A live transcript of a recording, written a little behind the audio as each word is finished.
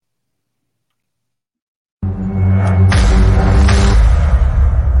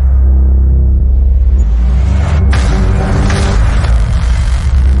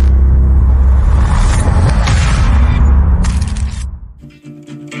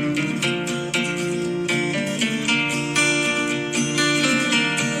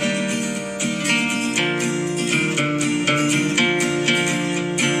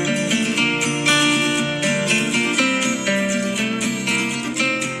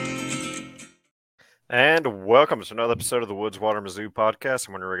And welcome to another episode of the Woods Water Mizzou podcast.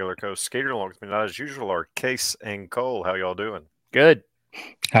 I'm on your regular host, Skater. Along with me, not as usual, are Case and Cole. How y'all doing? Good.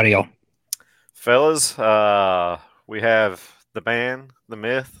 Howdy, y'all. Fellas, we have the man, the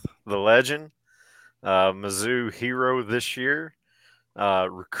myth, the legend, Mizzou hero this year,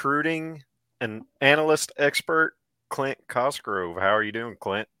 recruiting and analyst expert, Clint Cosgrove. How are you doing,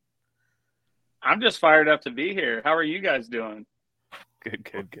 Clint? I'm just fired up to be here. How are you guys doing?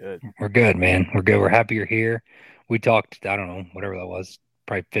 Good. We're good, man. We're good. We're happy you're here. We talked, I don't know, whatever that was,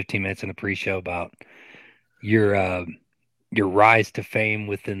 probably 15 minutes in the pre-show about your rise to fame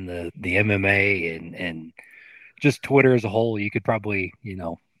within the MMA and just Twitter as a whole. You could probably,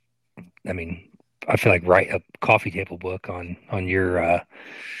 I feel like write a coffee table book on your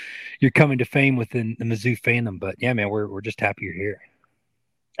coming to fame within the Mizzou fandom. But yeah, man, we're just happy you're here.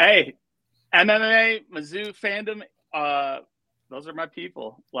 Hey, MMA, Mizzou fandom, those are my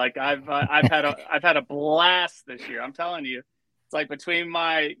people. Like I've had a blast this year. I'm telling you, it's like between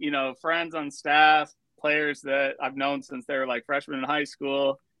my friends on staff, players that I've known since they were like freshmen in high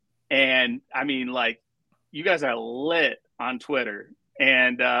school, and I mean, like, you guys are lit on Twitter,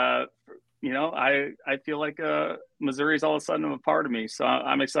 and I feel like Missouri's all of a sudden a part of me. So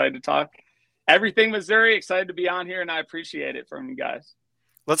I'm excited to talk everything Missouri. Excited to be on here, and I appreciate it from you guys.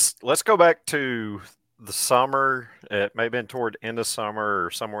 Let's go back to the summer. It may have been toward end of summer or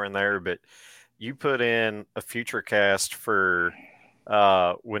somewhere in there, but you put in a future cast for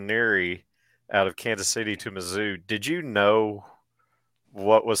Winery out of Kansas City to Mizzou. Did you know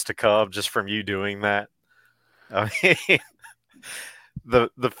what was to come just from you doing that? I mean,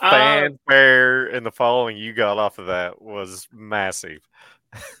 the fanfare and the following you got off of that was massive.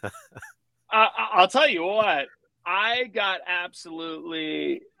 I'll tell you what. I got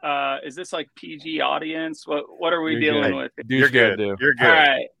absolutely. Is this like PG audience? What are we dealing with? You're good. You're good. All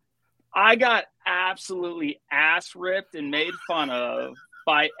right. I got absolutely ass ripped and made fun of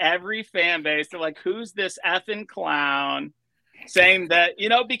by every fan base. They're like, "Who's this effing clown?" Saying that,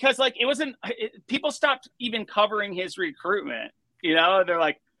 because like it wasn't. People stopped even covering his recruitment. They're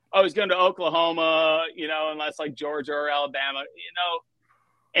like, "Oh, he's going to Oklahoma," unless like Georgia or Alabama,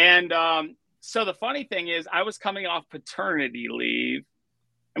 and. So the funny thing is, I was coming off paternity leave.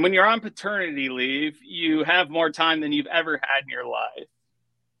 And when you're on paternity leave, you have more time than you've ever had in your life.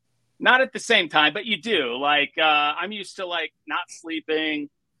 Not at the same time, but you do. Like, I'm used to like not sleeping,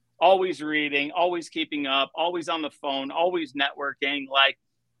 always reading, always keeping up, always on the phone, always networking. Like,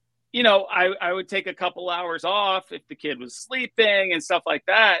 I would take a couple hours off if the kid was sleeping and stuff like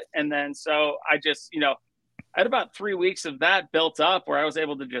that. And then so I just, I had about 3 weeks of that built up where I was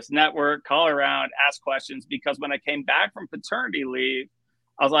able to just network, call around, ask questions, because when I came back from paternity leave,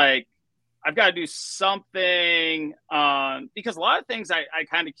 I was like, I've got to do something, because a lot of things I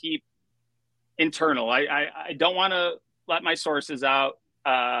kind of keep internal. I don't want to let my sources out.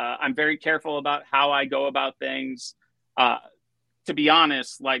 I'm very careful about how I go about things. To be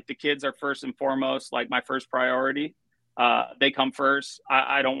honest, like, the kids are first and foremost, like, my first priority. They come first.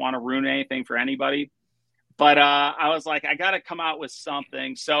 I don't want to ruin anything for anybody. But I was like, I got to come out with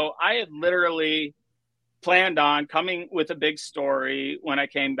something. So I had literally planned on coming with a big story when I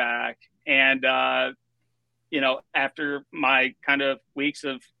came back. And, after my kind of weeks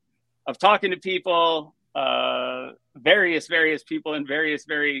of talking to people, various people in various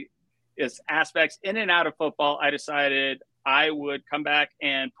aspects in and out of football, I decided I would come back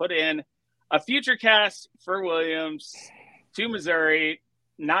and put in a future cast for Williams to Missouri,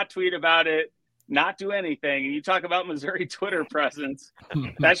 not tweet about it, not do anything. And you talk about Missouri Twitter presence.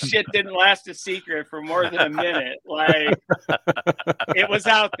 That shit didn't last a secret for more than a minute. Like, it was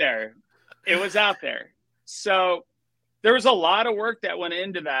out there. So there was a lot of work that went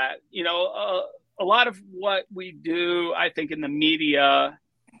into that. A lot of what we do, I think, in the media,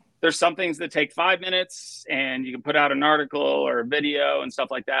 there's some things that take 5 minutes and you can put out an article or a video and stuff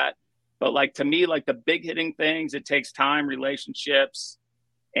like that. But like, to me, like the big hitting things, it takes time, relationships,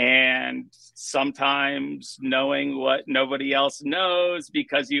 and sometimes knowing what nobody else knows,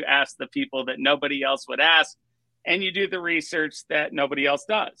 because you ask the people that nobody else would ask, and you do the research that nobody else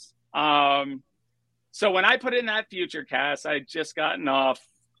does. So when I put in that future cast, I'd just gotten off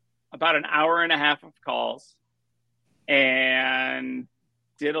about an hour and a half of calls and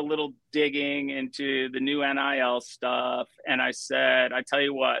did a little digging into the new NIL stuff. And I said, I tell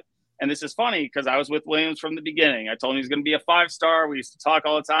you what, and this is funny because I was with Williams from the beginning. I told him he's going to be a 5-star. We used to talk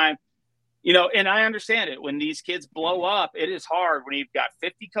all the time, and I understand it. When these kids blow up, it is hard when you've got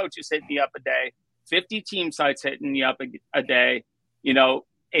 50 coaches hitting you up a day, 50 team sites hitting you up a day,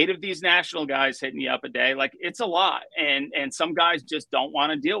 8 of these national guys hitting you up a day. Like, it's a lot. And some guys just don't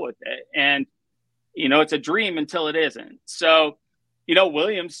want to deal with it. And it's a dream until it isn't. So,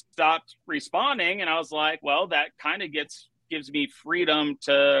 Williams stopped responding, and I was like, well, that kind of gives me freedom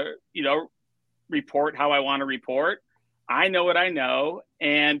to, report how I want to report. I know what I know.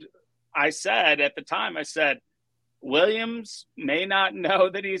 And I said at the time, Williams may not know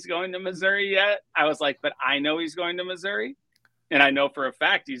that he's going to Missouri yet. I was like, but I know he's going to Missouri. And I know for a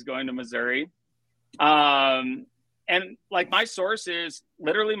fact he's going to Missouri. And like my sources,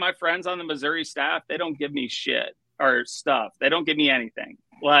 literally my friends on the Missouri staff, they don't give me shit or stuff. They don't give me anything.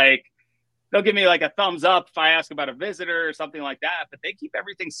 Like they'll give me like a thumbs up if I ask about a visitor or something like that, but they keep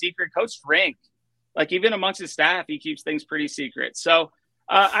everything secret. Coach Frank, like even amongst his staff, he keeps things pretty secret. So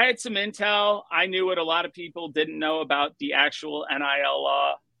I had some intel. I knew what a lot of people didn't know about the actual NIL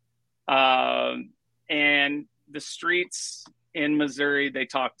law. And the streets in Missouri, they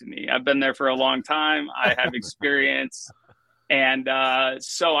talk to me. I've been there for a long time. I have experience. And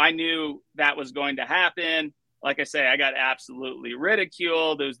so I knew that was going to happen. Like I say, I got absolutely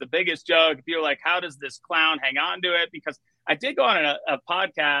ridiculed. It was the biggest joke. People were like, how does this clown hang on to it? Because I did go on a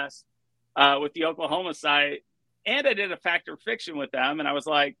podcast with the Oklahoma site, and I did a fact or fiction with them. And I was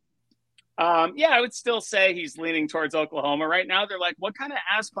like, yeah, I would still say he's leaning towards Oklahoma right now. They're like, what kind of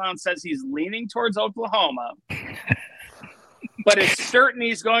ass clown says he's leaning towards Oklahoma, but it's certain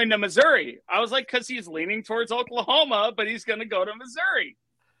he's going to Missouri? I was like, because he's leaning towards Oklahoma, but he's going to go to Missouri.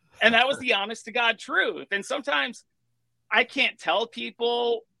 And that was the honest to God truth. And sometimes I can't tell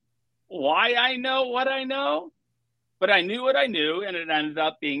people why I know what I know, but I knew what I knew, and it ended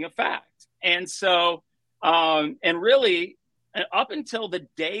up being a fact. And so, and really, up until the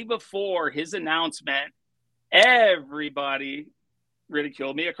day before his announcement, everybody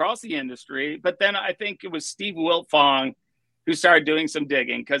ridiculed me across the industry. But then I think it was Steve Wiltfong who started doing some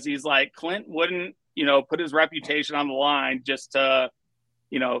digging, because he's like, Clint wouldn't, put his reputation on the line just to,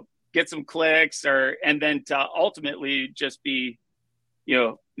 get some clicks and then to ultimately just be,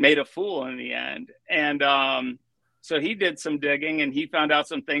 made a fool in the end. And so he did some digging, and he found out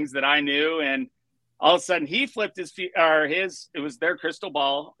some things that I knew. And all of a sudden he flipped it was their crystal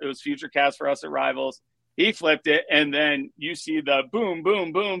ball. It was Futurecast for us at Rivals. He flipped it, and then you see the boom,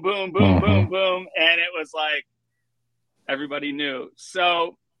 boom, boom, boom, boom, boom, boom. And it was like, everybody knew.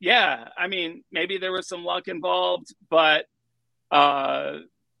 So yeah, I mean, maybe there was some luck involved, but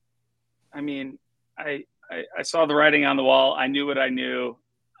I mean, I saw the writing on the wall. I knew what I knew.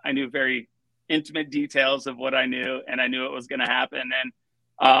 I knew very intimate details of what I knew, and I knew it was going to happen.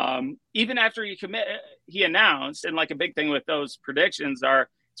 And even after he announced, and like a big thing with those predictions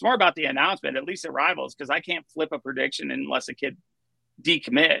it's more about the announcement, at least at Rivals, because I can't flip a prediction unless a kid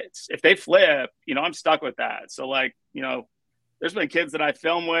decommits. If they flip, I'm stuck with that. So like, there's been kids that I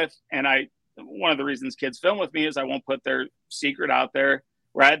film with, and one of the reasons kids film with me is I won't put their secret out there,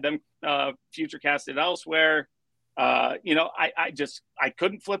 where I had them future casted elsewhere. I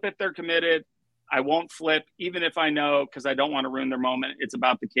couldn't flip if they're committed. I won't flip, even if I know, because I don't want to ruin their moment. It's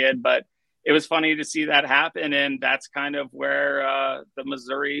about the kid. But it was funny to see that happen. And that's kind of where the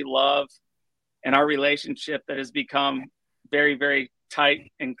Missouri love and our relationship that has become very, very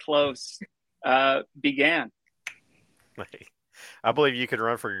tight and close began. I believe you could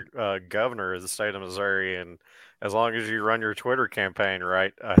run for governor of the state of Missouri, and as long as you run your Twitter campaign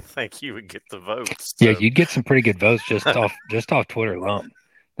right, I think you would get the votes. So. Yeah, you'd get some pretty good votes just off Twitter alone.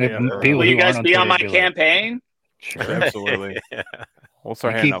 Yeah. Will you guys be on my campaign? Sure, absolutely. Yeah. We'll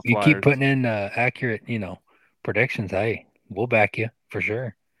start handing out flyers. You keep putting in accurate, predictions. Hey, we'll back you for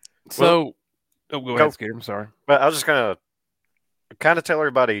sure. So, go ahead, Skeeter. I'm sorry. But I was just gonna kind of tell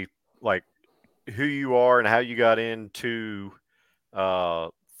everybody like who you are and how you got into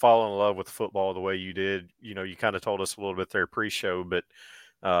fall in love with football the way you did. You kind of told us a little bit there pre-show, but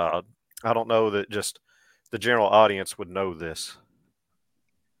I don't know that just the general audience would know this.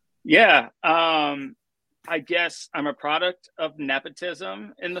 Yeah. I guess I'm a product of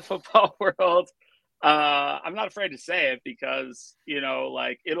nepotism in the football world. I'm not afraid to say it because,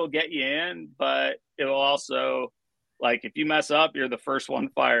 it'll get you in, but it'll also, like, if you mess up, you're the first one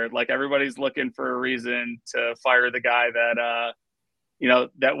fired. Like, everybody's looking for a reason to fire the guy that,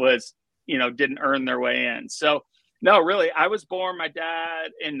 that was, didn't earn their way in. So, no, really, I was born, my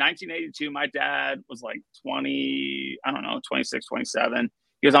dad, in 1982. My dad was like 26, 27.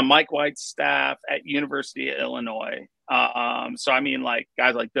 He was on Mike White's staff at University of Illinois. So, I mean, like,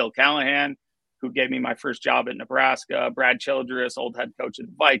 guys like Bill Callahan, who gave me my first job at Nebraska, Brad Childress, old head coach of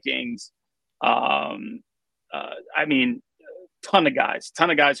the Vikings. I mean, ton of guys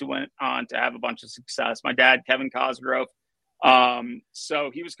who went on to have a bunch of success. My dad, Kevin Cosgrove.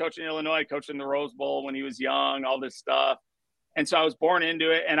 So he was coaching Illinois, coaching the Rose Bowl when he was young, all this stuff. And so I was born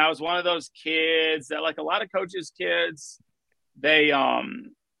into it. And I was one of those kids that, like a lot of coaches' kids, they,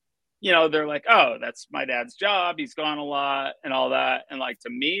 they're like, oh, that's my dad's job. He's gone a lot and all that. And like, to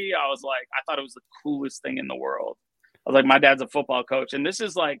me, I was like, I thought it was the coolest thing in the world. I was like, my dad's a football coach. And this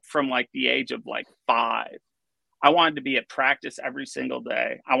is like from like the age of like 5. I wanted to be at practice every single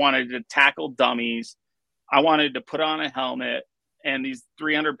day. I wanted to tackle dummies. I wanted to put on a helmet. And these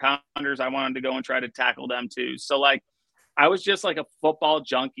 300-pounders, I wanted to go and try to tackle them too. So like, I was just like a football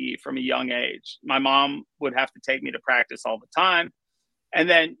junkie from a young age. My mom would have to take me to practice all the time. And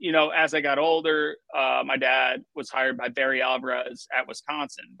then, as I got older, my dad was hired by Barry Alvarez at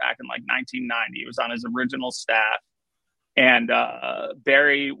Wisconsin back in like 1990. He was on his original staff. And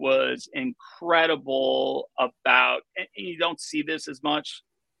Barry was incredible about, and you don't see this as much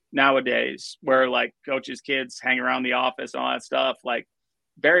nowadays, where like coaches' kids hang around the office and all that stuff. Like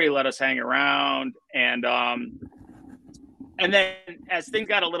Barry let us hang around. And then as things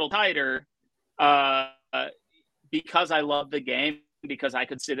got a little tighter, because I loved the game, because I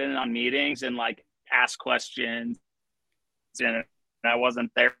could sit in on meetings and like ask questions, and I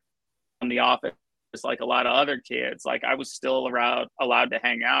wasn't there in the office like a lot of other kids. Like I was still allowed to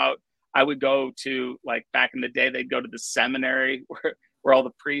hang out. I would go to, like back in the day, they'd go to the seminary where all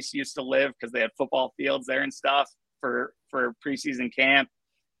the priests used to live, because they had football fields there and stuff for preseason camp.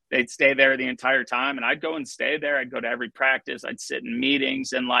 They'd stay there the entire time, and I'd go and stay there. I'd go to every practice. I'd sit in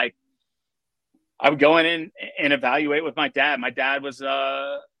meetings, and like I would go in and evaluate with my dad. My dad was,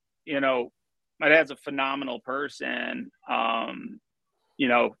 my dad's a phenomenal person.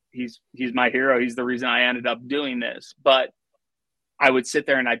 He's my hero. He's the reason I ended up doing this. But I would sit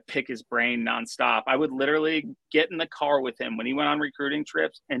there and I'd pick his brain nonstop. I would literally get in the car with him when he went on recruiting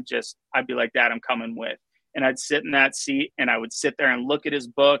trips, and I'd be like, Dad, I'm coming with. And I'd sit in that seat and I would sit there and look at his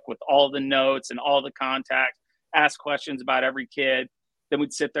book with all the notes and all the contacts, ask questions about every kid. Then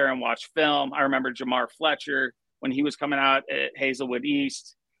we'd sit there and watch film. I remember Jamar Fletcher when he was coming out at Hazelwood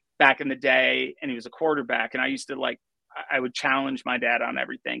East back in the day, and he was a quarterback. And I used to I would challenge my dad on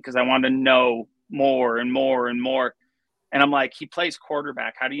everything because I wanted to know more and more and more. And I'm like, he plays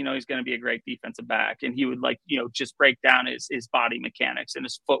quarterback. How do you know he's going to be a great defensive back? And he would just break down his body mechanics and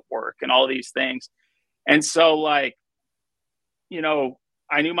his footwork and all these things. And so I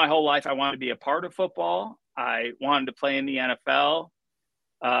knew my whole life I wanted to be a part of football. I wanted to play in the NFL.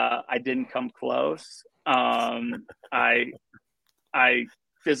 I didn't come close. I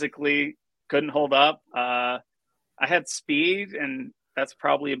physically couldn't hold up. I had speed, and that's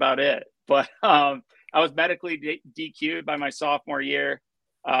probably about it. But I was medically DQ'd by my sophomore year,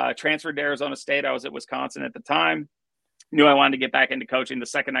 transferred to Arizona State. I was at Wisconsin at the time. Knew I wanted to get back into coaching. The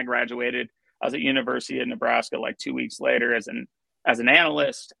second I graduated, I was at University of Nebraska like 2 weeks later as an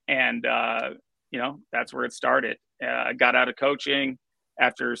analyst. And, that's where it started. I got out of coaching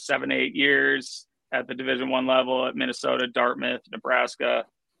after 7-8 years at the Division I level at Minnesota, Dartmouth, Nebraska.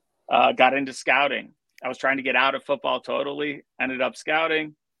 Got into scouting. I was trying to get out of football totally, ended up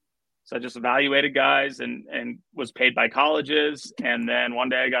scouting. So I just evaluated guys and was paid by colleges. And then one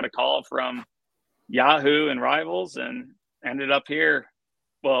day I got a call from Yahoo and Rivals and ended up here.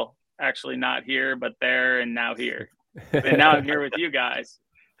 Well, actually not here, but there, and now here. And now I'm here with you guys.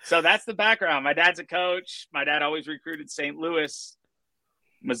 So that's the background. My dad's a coach. My dad always recruited St. Louis,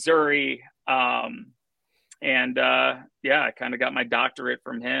 Missouri. I kind of got my doctorate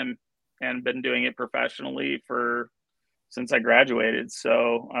from him and been doing it professionally since I graduated.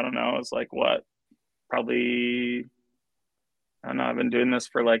 So I don't know. It's like probably, I don't know. I've been doing this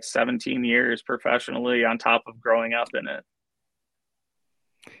for like 17 years professionally on top of growing up in it.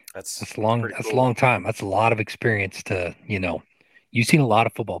 That's long. That's cool. A long time. That's a lot of experience to, you've seen a lot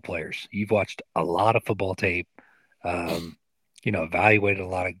of football players. You've watched a lot of football tape, evaluated a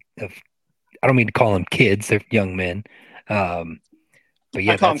lot of, I don't mean to call them kids. They're young men. But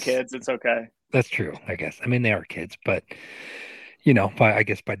yeah, I call them kids. It's okay. That's true, I guess. I mean, they are kids, but I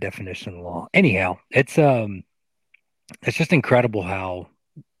guess by definition of the law. Anyhow, it's just incredible how,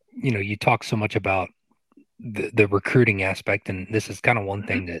 you talk so much about the recruiting aspect, and this is kind of one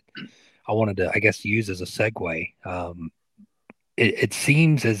thing that I wanted to, I guess, use as a segue. It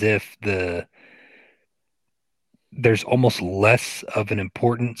seems as if there's almost less of an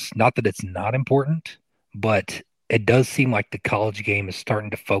importance, not that it's not important, but it does seem like the college game is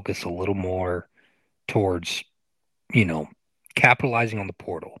starting to focus a little more towards, capitalizing on the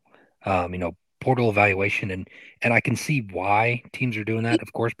portal, portal evaluation. And I can see why teams are doing that,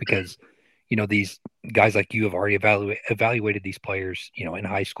 of course, because, these guys like you have already evaluated these players, in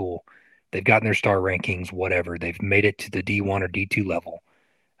high school. They've gotten their star rankings, whatever. They've made it to the D1 or D2 level.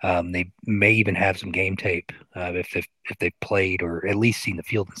 They may even have some game tape if they've played or at least seen the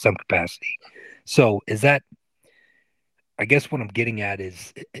field in some capacity. So is that, I guess what I'm getting at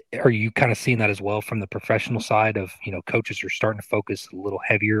is, are you kind of seeing that as well from the professional side of, coaches are starting to focus a little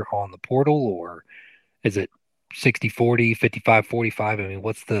heavier on the portal, or is it 60-40, 55-45? I mean,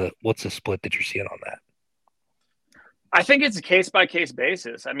 what's the split that you're seeing on that? I think it's a case-by-case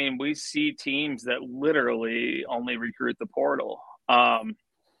basis. I mean, we see teams that literally only recruit the portal.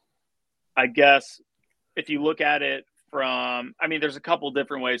 I guess if you look at it there's a couple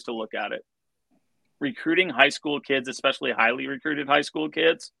different ways to look at it. Recruiting high school kids, especially highly recruited high school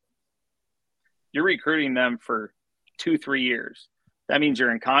kids, you're recruiting them for 2-3 years. That means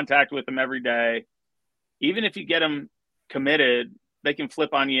you're in contact with them every day. Even if you get them committed, they can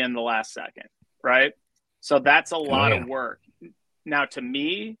flip on you in the last second, right? So that's a lot of work. Now, to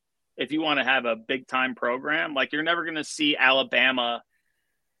me, if you want to have a big time program, like, you're never going to see Alabama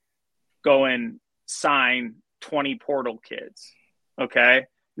go and sign 20 portal kids. Okay.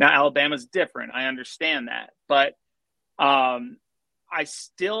 Now, Alabama's different. I understand that. But I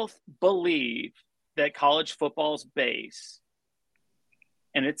still believe that college football's base,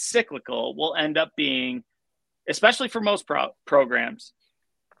 and it's cyclical, will end up being, especially for most programs,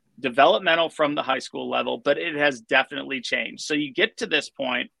 developmental from the high school level, but it has definitely changed. So you get to this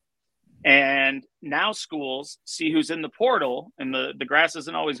point, and now schools see who's in the portal, and the grass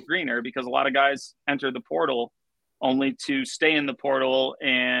isn't always greener, because a lot of guys enter the portal only to stay in the portal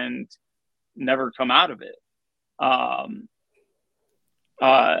and never come out of it.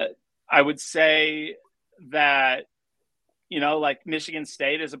 I would say that, like Michigan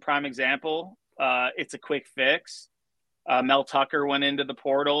State is a prime example. It's a quick fix. Mel Tucker went into the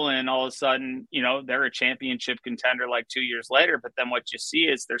portal, and all of a sudden, they're a championship contender like 2 years later. But then what you see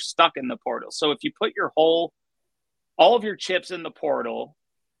is they're stuck in the portal. So if you put all of your chips in the portal,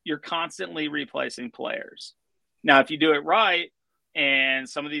 you're constantly replacing players. Now, if you do it right, and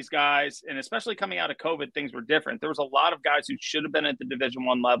some of these guys, and especially coming out of COVID, things were different. There was a lot of guys who should have been at the Division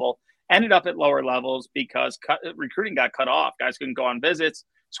I level, ended up at lower levels because recruiting got cut off. Guys couldn't go on visits.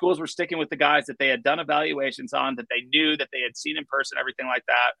 Schools were sticking with the guys that they had done evaluations on, that they knew, that they had seen in person, everything like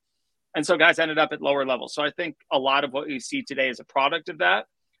that. And so guys ended up at lower levels. So I think a lot of what you see today is a product of that.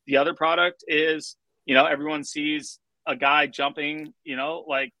 The other product is, everyone sees a guy jumping,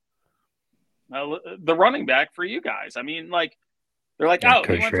 like the running back for you guys. I mean, like, they're like, oh,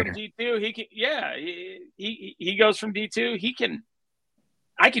 he went from D2. He can, he goes from D2.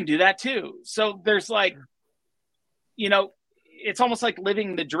 I can do that too. So there's like, it's almost like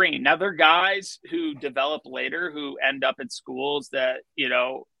living the dream. Now, there are guys who develop later who end up at schools that,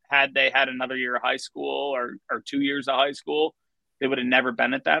 had they had another year of high school or 2 years of high school, they would have never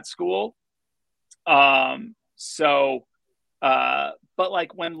been at that school. But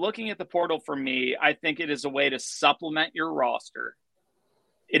like, when looking at the portal, for me, I think it is a way to supplement your roster.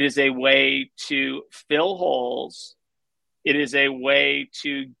 It is a way to fill holes. It is a way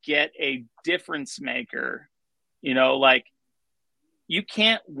to get a difference maker. Like, you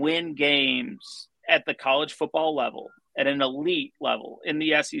can't win games at the college football level, at an elite level in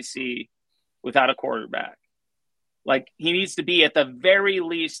the SEC, without a quarterback. Like, he needs to be at the very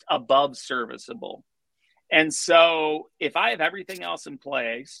least above serviceable. And so if I have everything else in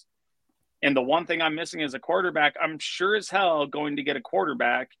place, and the one thing I'm missing is a quarterback, I'm sure as hell going to get a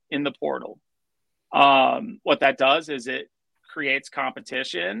quarterback in the portal. What that does is it creates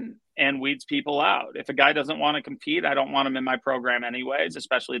competition and weeds people out. If a guy doesn't want to compete, I don't want him in my program anyways,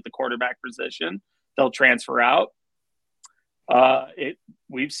 especially at the quarterback position. They'll transfer out.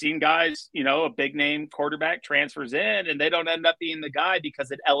 We've seen guys, a big name quarterback transfers in, and they don't end up being the guy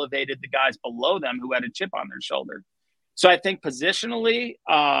because it elevated the guys below them who had a chip on their shoulder. So I think positionally,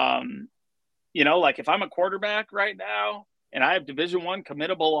 like, if I'm a quarterback right now and I have Division I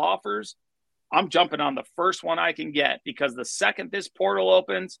committable offers, I'm jumping on the first one I can get, because the second this portal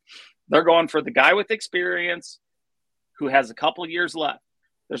opens, they're going for the guy with experience who has a couple years left.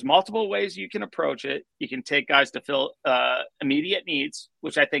 There's multiple ways you can approach it. You can take guys to fill immediate needs,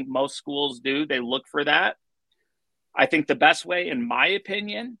 which I think most schools do. They look for that. I think the best way, in my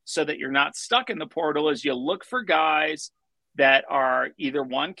opinion, so that you're not stuck in the portal, is you look for guys that are either,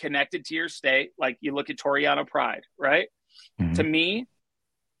 one, connected to your state, like you look at Toriano Pride, right? Mm-hmm. To me,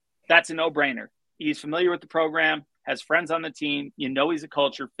 that's a no-brainer. He's familiar with the program, has friends on the team. He's a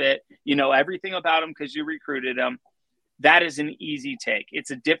culture fit. Everything about him because you recruited him. That is an easy take.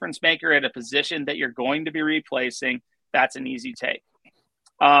 It's a difference maker at a position that you're going to be replacing. That's an easy take.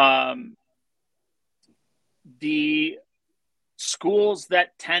 The schools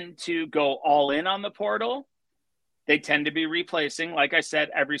that tend to go all in on the portal, they tend to be replacing, like I said,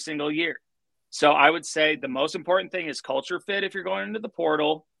 every single year. So I would say the most important thing is culture fit. If you're going into the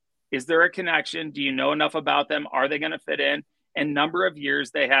portal, is there a connection? Do you know enough about them? Are they going to fit in? And number of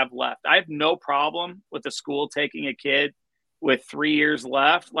years they have left. I have no problem with the school taking a kid with 3 years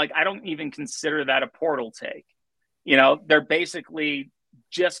left. Like, I don't even consider that a portal take. You know, they're basically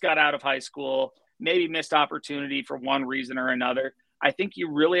just got out of high school, maybe missed opportunity for one reason or another. I think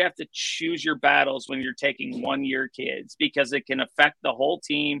you really have to choose your battles when you're taking 1 year kids, because it can affect the whole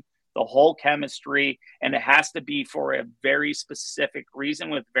team, the whole chemistry, and it has to be for a very specific reason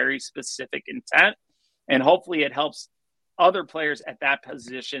with very specific intent. And hopefully it helps other players at that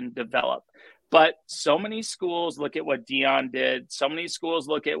position develop. But so many schools look at what Dion did. So many schools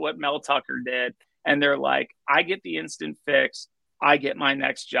look at what Mel Tucker did. And they're like, I get the instant fix. I get my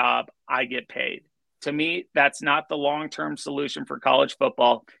next job. I get paid. To me, that's not the long-term solution for college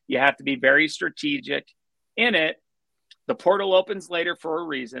football. You have to be very strategic in it. The portal opens later for a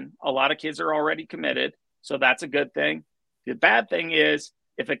reason. A lot of kids are already committed, so that's a good thing. The bad thing is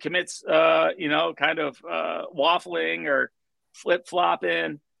if it commits, kind of waffling or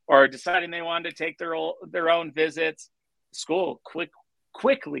flip-flopping or deciding they wanted to take their own visits, school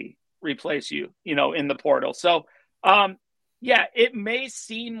quickly replace you, in the portal. So, yeah, it may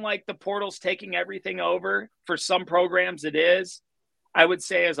seem like the portal's taking everything over. For some programs, it is. I would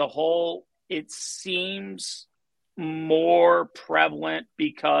say as a whole, it seems more prevalent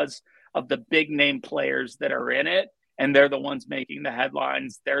because of the big name players that are in it. And they're the ones making the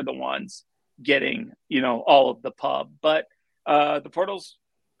headlines. They're the ones getting, all of the pub. But the portals,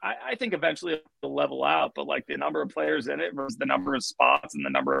 I think eventually it'll level out. But like the number of players in it versus the number of spots and the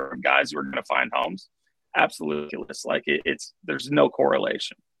number of guys who are going to find homes, absolutely. It's like there's no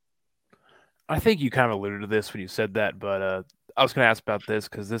correlation. I think you kind of alluded to this when you said that, but I was going to ask about this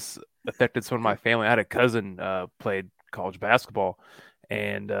because this affected some of my family. I had a cousin played college basketball,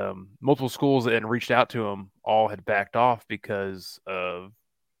 and multiple schools that had reached out to him all had backed off because of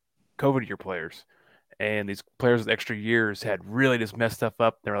COVID year players. And these players with extra years had really just messed stuff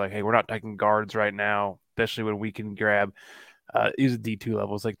up. They were like, hey, we're not taking guards right now, especially when we can grab these D2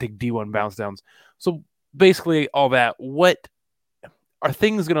 levels, like take D1 bounce downs. So basically all that, what are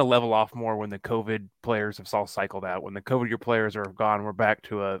things going to level off more when the COVID players have all cycled out? When the COVID year players are gone, we're back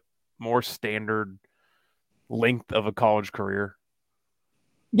to a more standard length of a college career?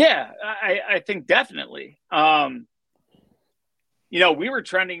 Yeah, I think definitely. We were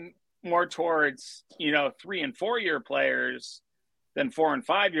trending more towards, 3 and 4 year players than 4 and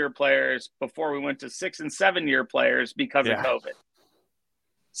 5 year players before we went to 6 and 7 year players because of COVID.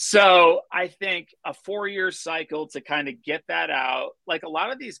 So I think a 4-year cycle to kind of get that out, like a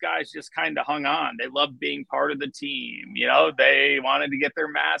lot of these guys just kind of hung on. They loved being part of the team. They wanted to get their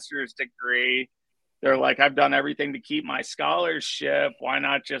master's degree. They're like, I've done everything to keep my scholarship. Why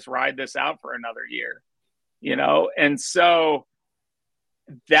not just ride this out for another year? And so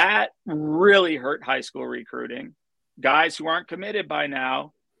that really hurt high school recruiting. Guys who aren't committed by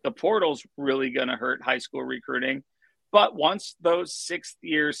now, the portal's really going to hurt high school recruiting. But once those 6th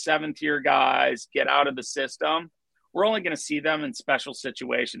year, 7th year guys get out of the system, we're only going to see them in special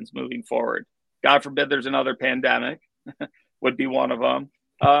situations moving forward. God forbid there's another pandemic, would be one of them.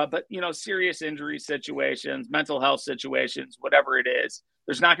 But, serious injury situations, mental health situations, whatever it is,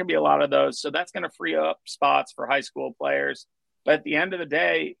 there's not going to be a lot of those. So that's going to free up spots for high school players. But at the end of the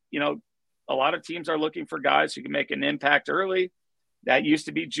day, a lot of teams are looking for guys who can make an impact early. That used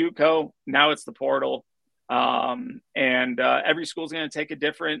to be JUCO. Now it's the portal. Every school is going to take a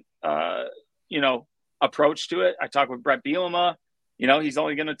different, approach to it. I talked with Brett Bielema. He's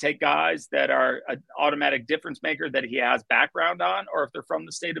only going to take guys that are an automatic difference maker that he has background on, or if they're from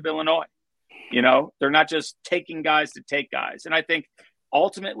the state of Illinois. They're not just taking guys to take guys. And I think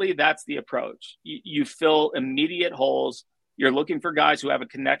ultimately that's the approach. You fill immediate holes. You're looking for guys who have a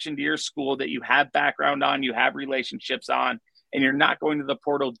connection to your school that you have background on, you have relationships on, and you're not going to the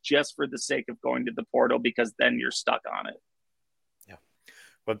portal just for the sake of going to the portal, because then you're stuck on it. Yeah.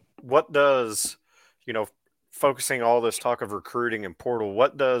 But what does, focusing all this talk of recruiting and portal,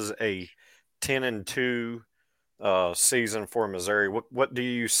 what does a 10-2 season for Missouri, what do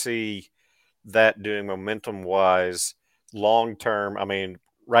you see that doing momentum-wise long-term? I mean,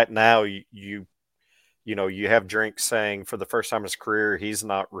 right now you have Drink saying for the first time in his career he's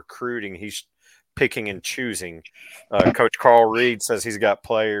not recruiting, he's picking and choosing. Coach Carl Reed says he's got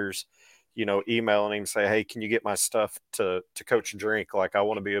players, emailing him, say, hey, can you get my stuff to Coach Drink? Like, I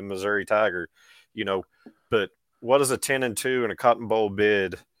want to be a Missouri Tiger, But what does a 10-2 and a Cotton Bowl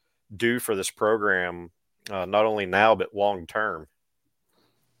bid do for this program, not only now but long term?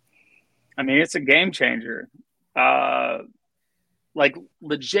 I mean, it's a game changer. like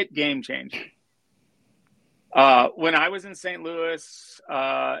legit game changer. When I was in St. Louis,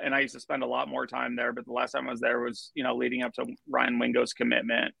 and I used to spend a lot more time there, but the last time I was there was, leading up to Ryan Wingo's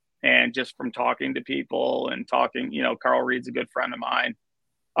commitment. And just from talking to people and talking, Carl Reed's a good friend of mine.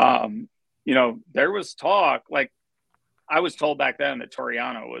 There was talk, like I was told back then that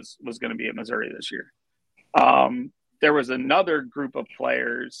Toriano was going to be at Missouri this year. There was another group of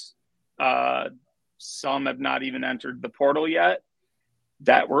players, some have not even entered the portal yet,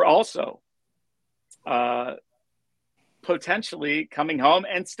 that were also potentially coming home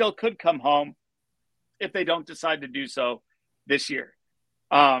and still could come home if they don't decide to do so this year.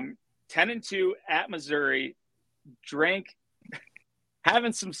 10-2 at Missouri, Drink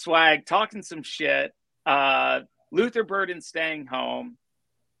having some swag, talking some shit. Luther Burden staying home.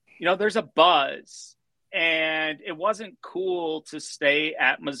 There's a buzz, and it wasn't cool to stay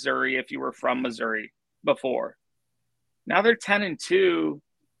at Missouri if you were from Missouri before. Now they're 10-2.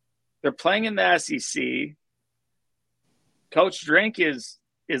 They're playing in the SEC. Coach Drink is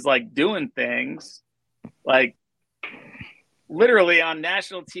like doing things like literally on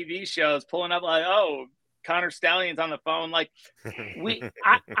national TV shows, pulling up like, oh, Connor Stallion's on the phone. Like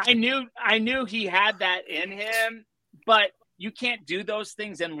I knew he had that in him, but you can't do those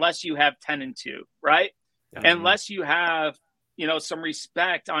things unless you have 10-2, right? Mm-hmm. Unless you have, some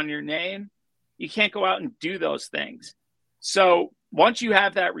respect on your name, you can't go out and do those things. So once you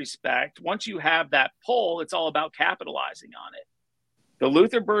have that respect, once you have that pull, it's all about capitalizing on it. The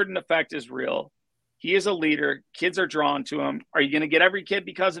Luther Burden effect is real. He is a leader. Kids are drawn to him. Are you going to get every kid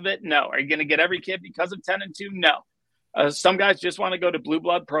because of it? No. Are you going to get every kid because of 10-2? No. Some guys just want to go to blue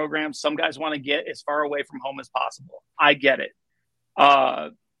blood programs. Some guys want to get as far away from home as possible. I get it.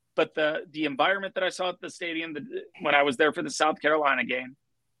 But the environment that I saw at the stadium when I was there for the South Carolina game,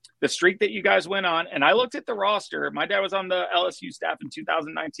 the streak that you guys went on, and I looked at the roster. My dad was on the LSU staff in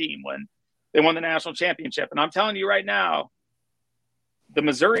 2019 when they won the national championship. And I'm telling you right now, the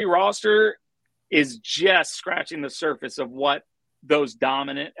Missouri roster is just scratching the surface of what those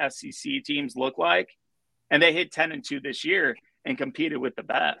dominant SEC teams look like. And they hit 10-2 this year and competed with the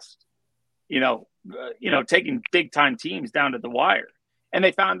best, taking big time teams down to the wire, and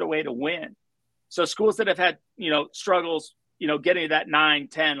they found a way to win. So schools that have had, struggles, getting to that 9,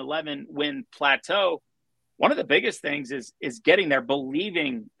 10, 11 win plateau, one of the biggest things is getting there,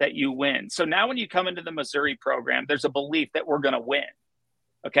 believing that you win. So now when you come into the Missouri program, there's a belief that we're going to win.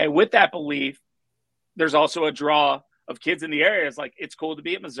 Okay. With that belief, there's also a draw of kids in the area. It's like, it's cool to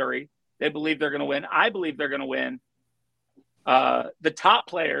be at Missouri. They believe they're going to win. I believe they're going to win. The top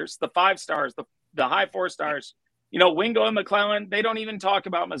players, the 5 stars, the high 4 stars, Wingo and McClellan, they don't even talk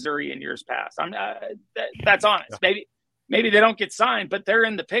about Missouri in years past. That's honest. Maybe they don't get signed, but they're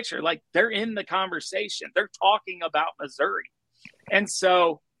in the picture. Like, they're in the conversation. They're talking about Missouri. And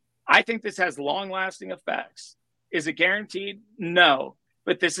so I think this has long-lasting effects. Is it guaranteed? No.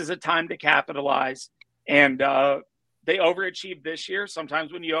 But this is a time to capitalize. And they overachieved this year.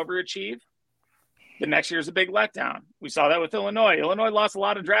 Sometimes when you overachieve, the next year is a big letdown. We saw that with Illinois. Illinois lost a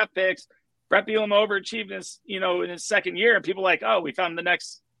lot of draft picks. Brett Bielema overachieved in his second year. And people were like, oh, we found the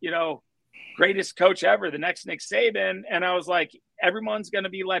next, greatest coach ever, the next Nick Saban. And I was like, everyone's going to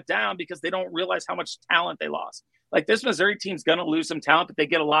be let down because they don't realize how much talent they lost. Like, this Missouri team's going to lose some talent, but they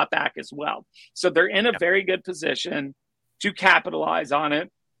get a lot back as well. So they're in a very good position to capitalize on it.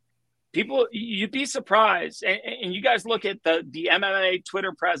 People, you'd be surprised. And you guys look at the MMA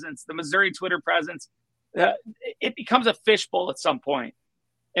Twitter presence, the Missouri Twitter presence, it becomes a fishbowl at some point.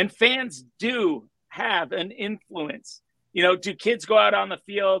 And fans do have an influence. Do kids go out on the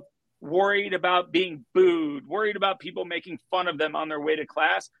field worried about being booed, worried about people making fun of them on their way to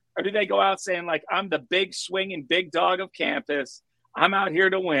class? Or do they go out saying, like, I'm the big swinging big dog of campus. I'm out here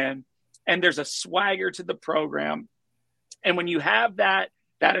to win. And there's a swagger to the program. And when you have that,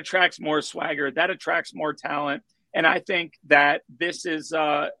 that attracts more swagger. That attracts more talent. And I think that this is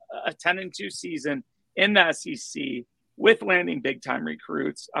a 10-2 season in the SEC with landing big-time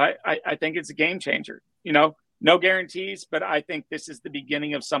recruits. I think it's a game changer. No guarantees, but I think this is the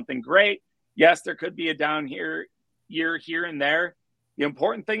beginning of something great. Yes, there could be a down year here and there. The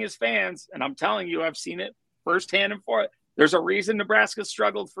important thing is fans, and I'm telling you, I've seen it firsthand and for it. There's a reason Nebraska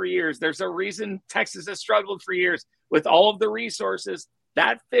struggled for years. There's a reason Texas has struggled for years with all of the resources.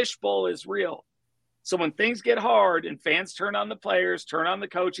 That fishbowl is real. So when things get hard and fans turn on the players, turn on the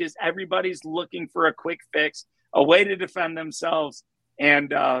coaches, everybody's looking for a quick fix, a way to defend themselves.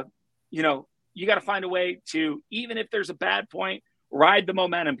 And, you got to find a way to, even if there's a bad point, ride the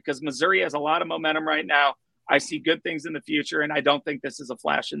momentum, because Missouri has a lot of momentum right now. I see good things in the future, and I don't think this is a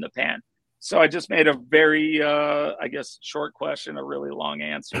flash in the pan. So I just made a very, I guess, short question, a really long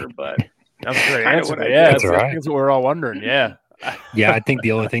answer, but That's a great kind of answer. what I Yeah, did. That's all right. that's what we're all wondering. Yeah. Yeah, I think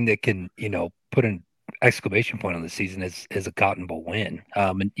the only thing that can, put an exclamation point on the season is a Cotton Bowl win.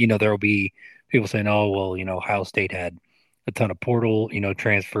 And there will be people saying, "Oh, well, Ohio State had a ton of portal,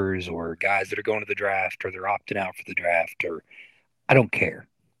 transfers or guys that are going to the draft or they're opting out for the draft." Or I don't care.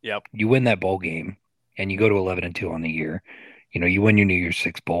 Yep. You win that bowl game and you go to 11-2 on the year. You win your New Year's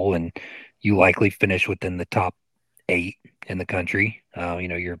Six bowl and you likely finish within the top 8 in the country.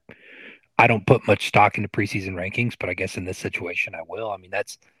 I don't put much stock into preseason rankings, but I guess in this situation I will. I mean,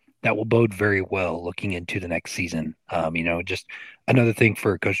 that will bode very well looking into the next season. Just another thing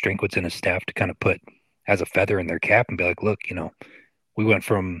for Coach Drinkwitz and his staff to kind of put as a feather in their cap and be like, look, we went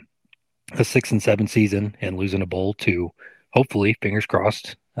from a 6-7 season and losing a bowl to hopefully, fingers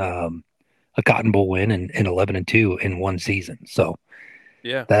crossed, a Cotton Bowl win and 11-2 in one season. So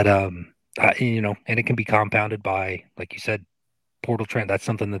Yeah. that and it can be compounded by, like you said, portal trend. That's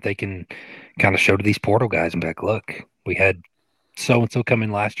something that they can kind of show to these portal guys and be like, look, we had so and so come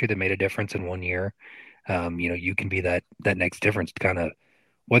in last year that made a difference in 1 year. You can be that next difference, kind of,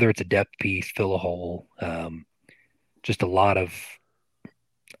 whether it's a depth piece, fill a hole. Just a lot of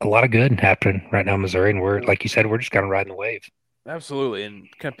good happening right now in Missouri, and we're, like you said, we're just kind of riding the wave. Absolutely. And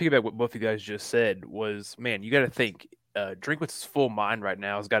kind of piggyback what both of you guys just said was, man, you got to think Drinkwitz's full mind right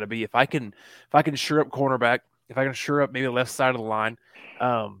now has got to be, if I can shore up cornerback, if I can shore up maybe the left side of the line,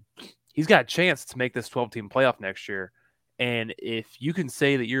 he's got a chance to make this 12-team playoff next year. And if you can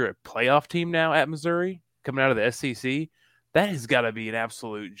say that you're a playoff team now at Missouri coming out of the SEC, that has got to be an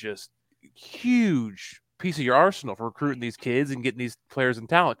absolute just huge piece of your arsenal for recruiting these kids and getting these players and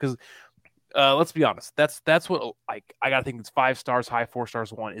talent. Because let's be honest, that's what, like, I gotta think it's 5 stars, high 4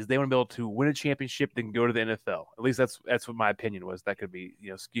 stars want is they want to be able to win a championship, then go to the NFL. At least that's what my opinion was. That could be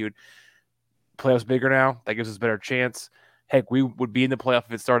skewed. Playoffs bigger now. That gives us a better chance. Heck, we would be in the playoff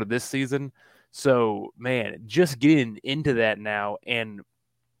if it started this season. So, man, just getting into that now, and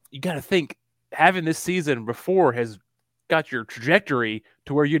you got to think having this season before has got your trajectory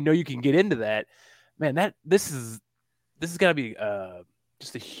to where you can get into that. Man, this is got to be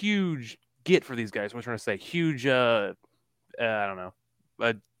just a huge get for these guys. What I'm trying to say, huge. I don't know,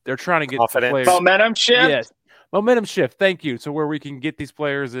 but they're trying to get players. Momentum shift. Yes, momentum shift. Thank you. So where we can get these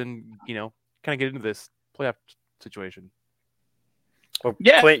players and kind of get into this playoff situation. Well,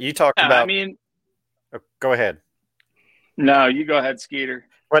 yeah, Clint, you talked about. I mean, go ahead. No, you go ahead, Skeeter.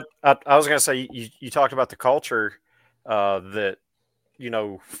 But I was going to say you talked about the culture that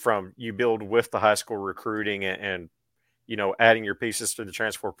from you build with the high school recruiting and adding your pieces to the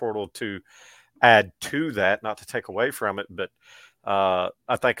transfer portal to add to that, not to take away from it. But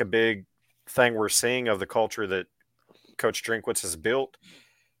I think a big thing we're seeing of the culture that Coach Drinkwitz has built,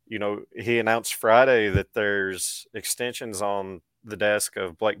 he announced Friday that there's extensions on the desk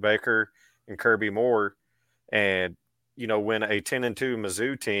of Blake Baker and Kirby Moore. And, when a 10-2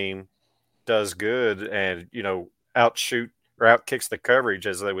 Mizzou team does good and, outshoot or outkicks the coverage,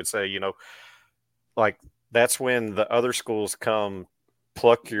 as they would say, like that's when the other schools come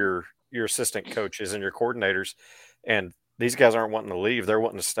pluck your assistant coaches and your coordinators. And these guys aren't wanting to leave. They're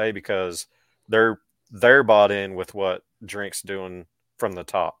wanting to stay because they're bought in with what Drink's doing from the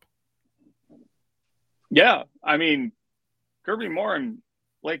top. Yeah. I mean, Kirby Moore and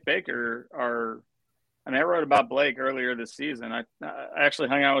Blake Baker are, I wrote about Blake earlier this season. I actually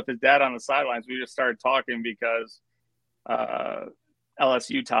hung out with his dad on the sidelines. We just started talking because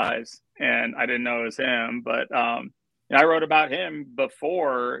LSU ties, and I didn't know it was him. But I wrote about him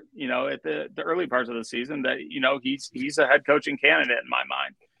before, at the early parts of the season that, he's a head coaching candidate in my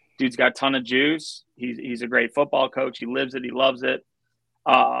mind. Dude's got a ton of juice. He's a great football coach. He lives it. He loves it.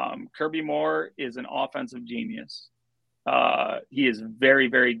 Kirby Moore is an offensive genius. He is very,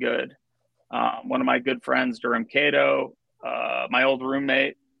 very good. One of my good friends, Durham Cato, my old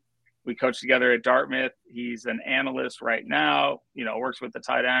roommate, we coached together at Dartmouth. He's an analyst right now, works with the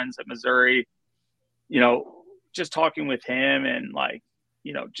tight ends at Missouri. Just talking with him and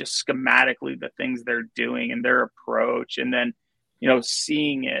just schematically the things they're doing and their approach, and then,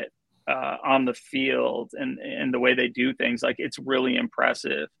 seeing it on the field and the way they do things, it's really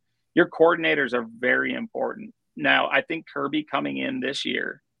impressive. Your coordinators are very important. Now, I think Kirby coming in this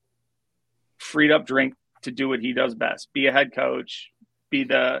year freed up Drink to do what he does best, be a head coach, be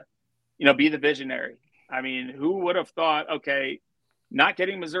the visionary. I mean, who would have thought, okay, not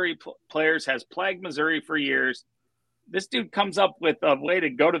getting Missouri players has plagued Missouri for years. This dude comes up with a way to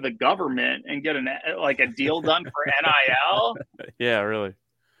go to the government and get a deal done for NIL. Yeah, really.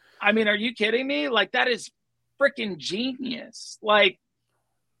 I mean, are you kidding me? That is freaking genius.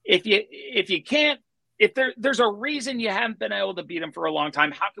 if there's a reason you haven't been able to beat him for a long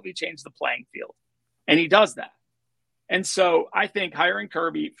time, how can we change the playing field? And he does that. And so I think hiring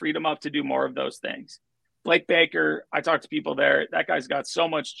Kirby freed him up to do more of those things. Blake Baker, I talked to people there. That guy's got so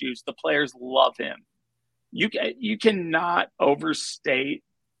much juice. The players love him. You cannot overstate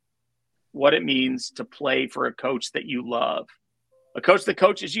what it means to play for a coach that you love. A coach that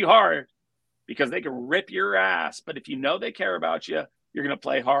coaches you hard because they can rip your ass. But if you know they care about you, you're going to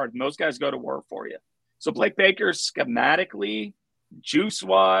play hard. And those guys go to work for you. So Blake Baker, schematically,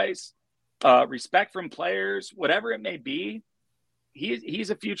 juice-wise, respect from players, whatever it may be, he's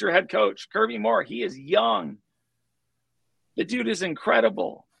a future head coach. Kirby Moore, he is young. The dude is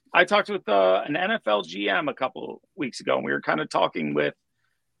incredible. I talked with an NFL GM a couple of weeks ago, and we were kind of talking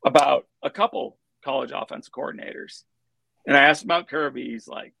about a couple college offensive coordinators. And I asked about Kirby. He's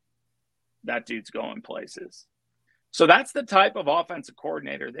like, that dude's going places. So that's the type of offensive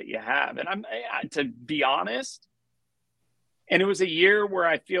coordinator that you have. And to be honest, and it was a year where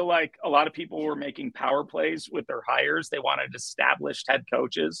I feel like a lot of people were making power plays with their hires. They wanted established head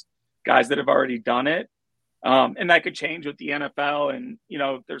coaches, guys that have already done it. And that could change with the NFL. And,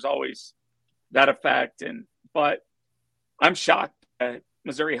 there's always that effect. But I'm shocked that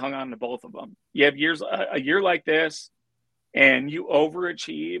Missouri hung on to both of them. You have a year like this, and you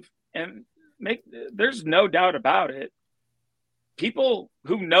overachieve, and there's no doubt about it. People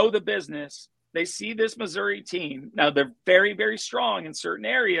who know the business, they see this Missouri team. Now, they're very, very strong in certain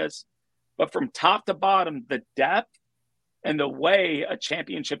areas, but from top to bottom, the depth and the way a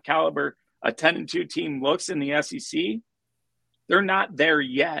championship caliber, a 10-2 team looks in the SEC, they're not there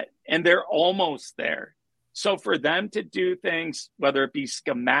yet, and they're almost there. So for them to do things, whether it be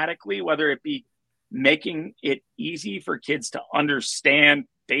schematically, whether it be making it easy for kids to understand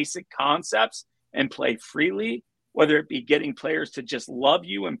basic concepts and play freely, whether it be getting players to just love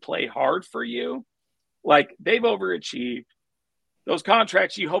you and play hard for you, like they've overachieved. Those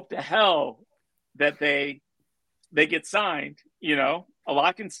contracts, you hope to hell that they get signed. A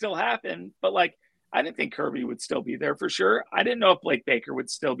lot can still happen, but I didn't think Kirby would still be there for sure. I didn't know if Blake Baker would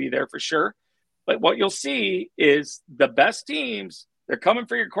still be there for sure. But what you'll see is the best teams, they're coming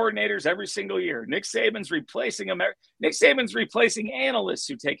for your coordinators every single year. Nick Saban's replacing analysts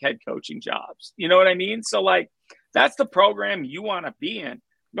who take head coaching jobs. You know what I mean? So that's the program you want to be in.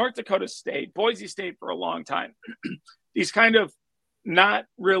 North Dakota State, Boise State for a long time. These kind of not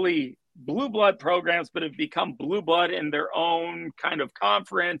really blue blood programs, but have become blue blood in their own kind of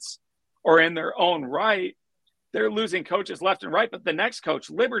conference or in their own right. They're losing coaches left and right. But the next coach,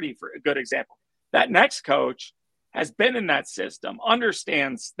 Liberty, for a good example, that next coach has been in that system,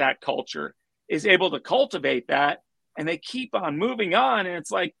 understands that culture, is able to cultivate that, and they keep on moving on. And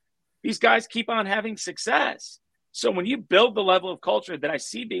it's like these guys keep on having success. So when you build the level of culture that I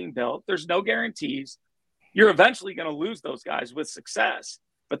see being built, there's no guarantees. You're eventually going to lose those guys with success.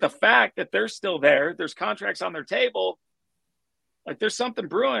 But the fact that they're still there, there's contracts on their table, there's something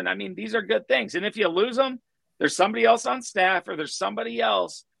brewing. I mean, these are good things. And if you lose them, there's somebody else on staff or there's somebody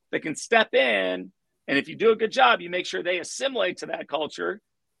else that can step in. And if you do a good job, you make sure they assimilate to that culture.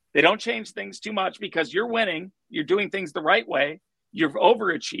 They don't change things too much because you're winning. You're doing things the right way. You've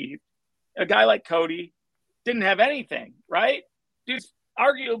overachieved. A guy like Cody didn't have anything, right? Dude's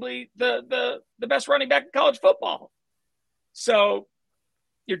arguably the best running back in college football. So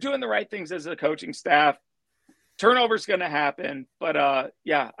you're doing the right things as a coaching staff. Turnover's going to happen. But, I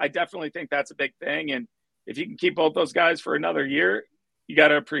definitely think that's a big thing. And if you can keep both those guys for another year, you got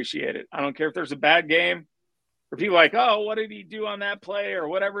to appreciate it. I don't care if there's a bad game or people what did he do on that play or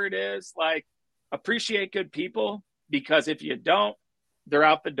whatever it is. Appreciate good people, because if you don't, they're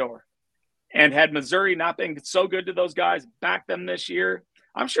out the door. And had Missouri not been so good to those guys, back them this year,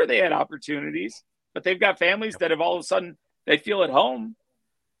 I'm sure they had opportunities, but they've got families that have all of a sudden, they feel at home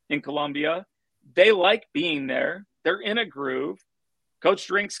in Columbia. They like being there. They're in a groove. Coach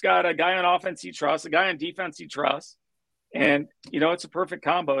Drink's got a guy on offense he trusts, a guy on defense he trusts. And, it's a perfect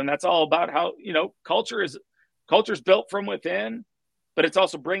combo. And that's all about how, culture's built from within, but it's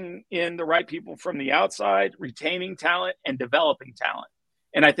also bringing in the right people from the outside, retaining talent and developing talent.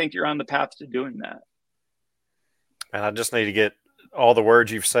 And I think you're on the path to doing that. And I just need to get all the words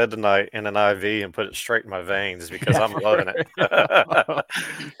you've said tonight in an IV and put it straight in my veins because I'm loving it.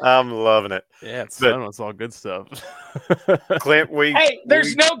 I'm loving it. Yeah, it's all good stuff. Clint,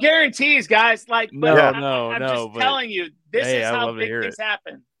 there's no guarantees, guys. I'm just telling you, this is how big things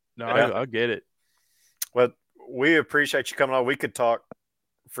happen. No, I'll get it. Well, we appreciate you coming on. We could talk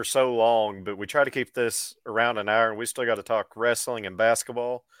for so long, but we try to keep this around an hour, and we still got to talk wrestling and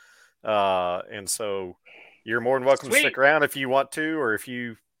basketball. And so you're more than welcome to stick around if you want to, or if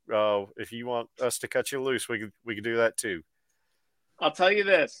you if you want us to cut you loose, we could do that too. I'll tell you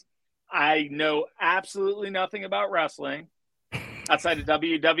this. I know absolutely nothing about wrestling outside of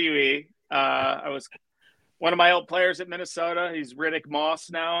WWE. I was one of my old players at Minnesota. He's Riddick Moss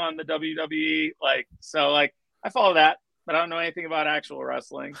now on the WWE. I follow that, but I don't know anything about actual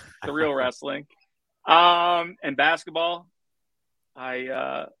wrestling, the real wrestling. And basketball,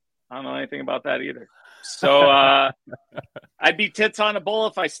 I don't know anything about that either. So I'd be tits on a bull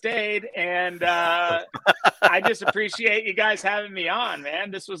if I stayed, and I just appreciate you guys having me on,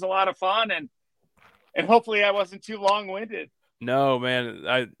 man. This was a lot of fun, and hopefully I wasn't too long-winded. No, man,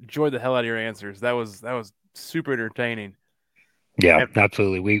 I enjoyed the hell out of your answers. That was super entertaining. Yeah,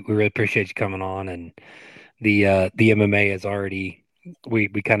 absolutely. We really appreciate you coming on, and the MMA has already we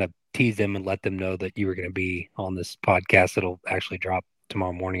kind of teased them and let them know that you were going to be on this podcast. It'll actually drop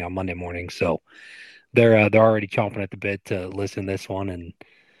tomorrow morning on Monday morning, so they're already chomping at the bit to listen to this one, and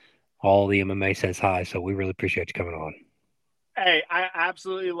all the MMA says hi. So we really appreciate you coming on. Hey, I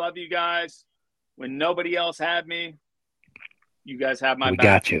absolutely love you guys. When nobody else had me, you guys have my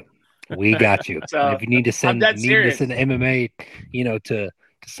back. We got you. So, if you need to send the MMA, to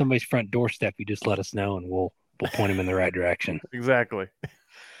somebody's front doorstep, you just let us know, and we'll point them in the right direction. Exactly.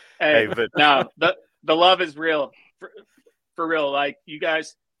 Hey, but no, the love is real, for real. Like you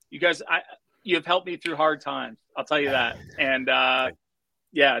guys, you have helped me through hard times. I'll tell you that. And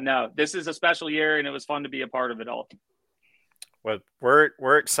this is a special year, and it was fun to be a part of it all. Well,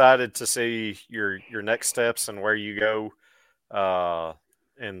 we're excited to see your next steps and where you go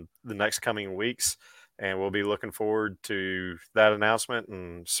in the next coming weeks, and we'll be looking forward to that announcement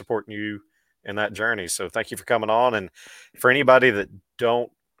and supporting you in that journey. So thank you for coming on. And for anybody that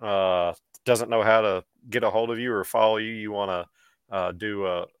doesn't know how to get a hold of you or follow you, you want to do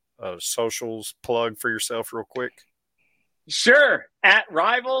a socials plug for yourself real quick? Sure. At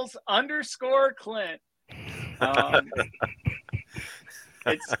 @rivals_Clint.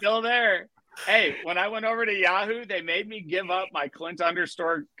 It's still there. Hey, when I went over to Yahoo, they made me give up my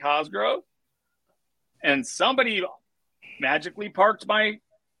Clint_Cosgrove, and somebody magically parked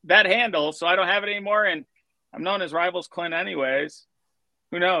that handle, so I don't have it anymore. And I'm known as Rivals Clint anyways.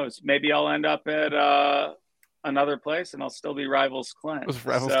 Who knows? Maybe I'll end up at another place, and I'll still be Rivals Clint.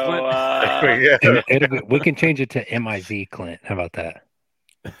 Rivals Clint. We can change it to MIZ Clint. How about that?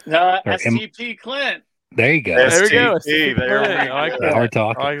 STP Clint. There you go. There we go. Hard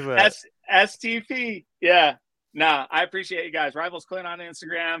talk. STP. Yeah. Nah, I appreciate you guys. Rivals Clint on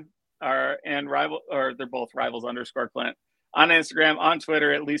Instagram, they're both Rivals_Clint on Instagram, on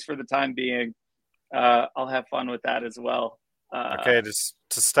Twitter, at least for the time being. I'll have fun with that as well. Okay, just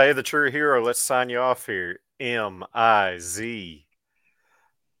to stay the true hero, let's sign you off here. MIZ.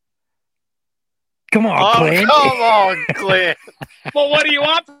 Come on, Clint. Come on, Clint. Well, what do you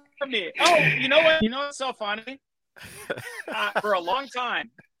want from me? Oh, you know what? You know what's so funny? For a long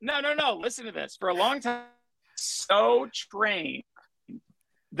time. No. Listen to this. For a long time, so trained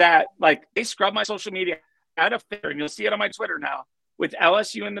that they scrub my social media out of there, and you'll see it on my Twitter now with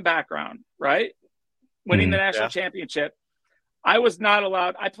LSU in the background, right? Winning the national championship. I was not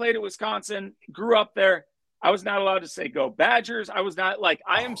allowed. I played at Wisconsin, grew up there. I was not allowed to say go Badgers. I was not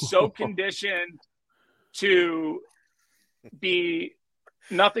I am so conditioned to be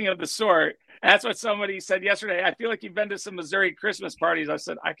nothing of the sort. And that's what somebody said yesterday. I feel like you've been to some Missouri Christmas parties. I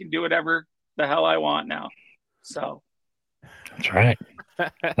said, I can do whatever the hell I want now. So. That's right.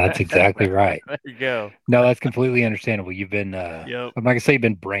 That's exactly right. There you go. No, that's completely understandable. You've been, I'm not going to say you've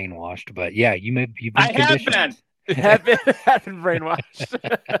been brainwashed, but yeah, you've been conditioned. Have been brainwashed.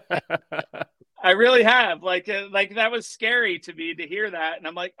 I really have. That was scary to me to hear that, and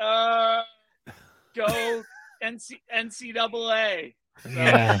I'm like, go NCAA.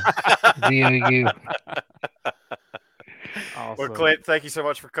 Yeah, ZOU. Awesome. Well, Clint, thank you so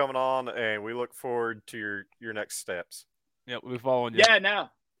much for coming on, and we look forward to your next steps. Yeah, we'll be following you. Yeah, no,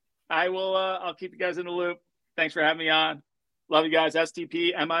 I will. I'll keep you guys in the loop. Thanks for having me on. Love you guys.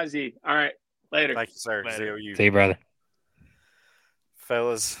 STP MIZ. All right. Later. Thank you, sir. Later. ZOU. See you, brother.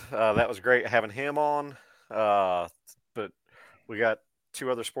 Fellas, that was great having him on. But we got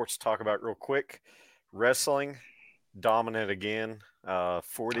two other sports to talk about real quick. Wrestling, dominant again.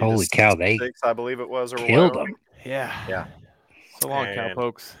 40 Holy to cow, 66, I believe it was. Or killed whatever. them. Yeah. So long,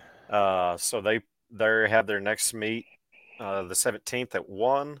 cowpokes. So they have their next meet the 17th at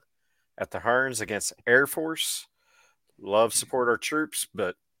 1 at the Hearns against Air Force. Love support our troops,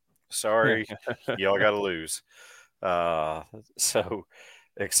 but sorry, y'all got to lose. So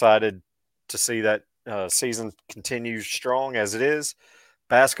excited to see that season continue strong as it is.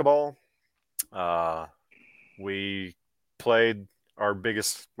 Basketball, we played our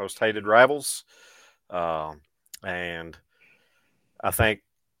biggest, most hated rivals. And I think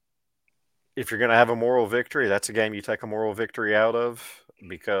if you're going to have a moral victory, that's a game you take a moral victory out of,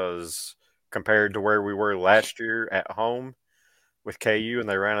 because compared to where we were last year at home with KU and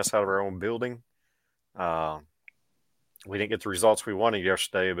they ran us out of our own building, we didn't get the results we wanted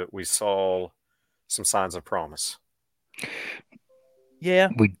yesterday, but we saw some signs of promise. Yeah,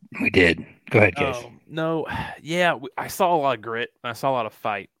 we did. Go ahead, Case. No, yeah, I saw a lot of grit. I saw a lot of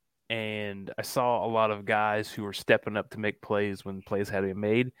fight, and I saw a lot of guys who were stepping up to make plays when plays had to be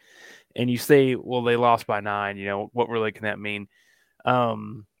made. And you say, well, they lost by 9. You know, what really can that mean? I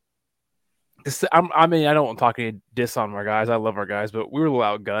mean, I don't want to talk any diss on our guys. I love our guys, but we were a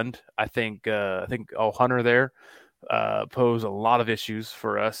little outgunned. I think Hunter there posed a lot of issues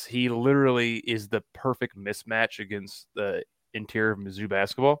for us. He literally is the perfect mismatch against the interior of Mizzou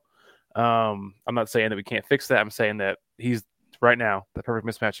basketball. I'm not saying that we can't fix that. I'm saying that he's right now the perfect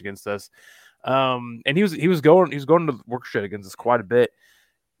mismatch against us. And he was going to work straight against us quite a bit.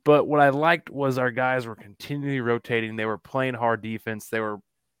 But what I liked was our guys were continually rotating. They were playing hard defense. They're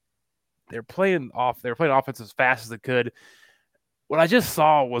playing offense as fast as they could. What I just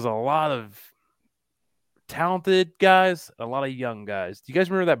saw was a lot of talented guys, a lot of young guys. Do you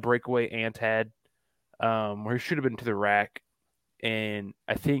guys remember that breakaway Ant had, where he should have been to the rack? And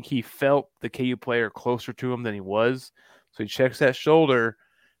I think he felt the KU player closer to him than he was. So he checks that shoulder.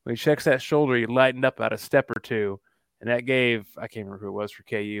 When he checks that shoulder, he lightened up about a step or two. And that gave, I can't remember who it was for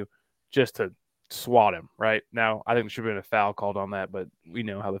KU, just to swat him, right? Now, I think there should have been a foul called on that, but we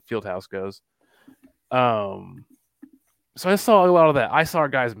know how the field house goes. So I saw a lot of that. I saw our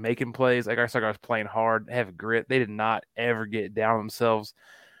guys making plays. I saw guys playing hard, have grit. They did not ever get down themselves.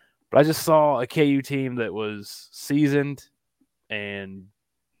 But I just saw a KU team that was seasoned and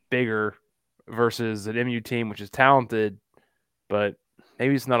bigger versus an MU team, which is talented, but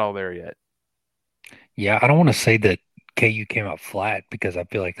maybe it's not all there yet. Yeah, I don't want to say that KU came out flat, because I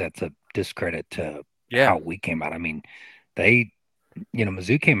feel like that's a discredit to how we came out. I mean,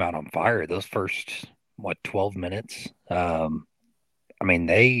 Mizzou came out on fire those first 12 minutes. I mean,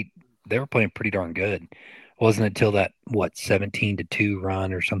 they were playing pretty darn good. It wasn't until that 17-2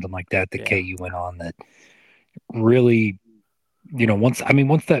 run or something like that KU went on that really, once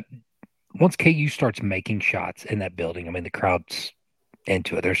KU starts making shots in that building, I mean, the crowd's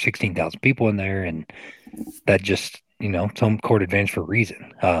into it. There's 16,000 people in there, and that just, it's home court advantage for a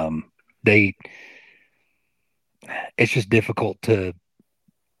reason. It's just difficult to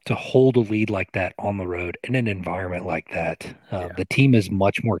hold a lead like that on the road in an environment like that. The team is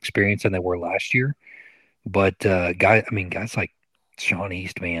much more experienced than they were last year, but guys like Sean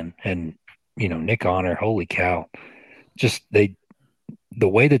East, man, and Nick Honor, holy cow, just the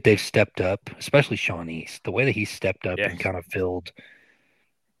way that they've stepped up, especially Sean East, the way that he stepped up and kind of filled.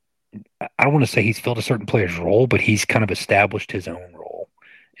 I don't want to say he's filled a certain player's role, but he's kind of established his own role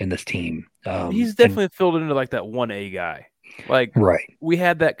in this team. He's definitely filled into like that 1A guy. Like, right. We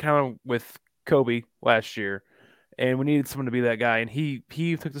had that kind of with Kobe last year, and we needed someone to be that guy, and he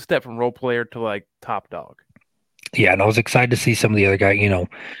took the step from role player to like top dog. Yeah, and I was excited to see some of the other guys.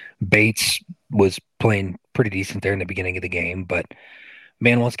 Bates was playing pretty decent there in the beginning of the game, but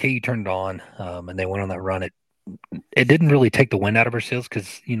man, once KU turned it on and they went on that run, it didn't really take the wind out of our sails,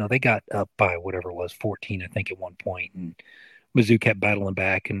 because they got up by whatever it was, 14, I think, at one point, and Mizzou kept battling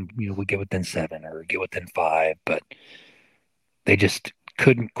back, and we get within 7 or get within 5, but they just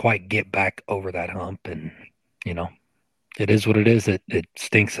couldn't quite get back over that hump, and it is what it is. It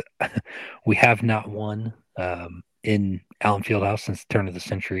stinks. We have not won in Allen Fieldhouse since the turn of the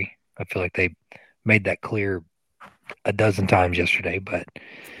century. I feel like they made that clear a dozen times yesterday, but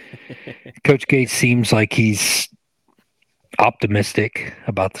Coach Gates seems like he's optimistic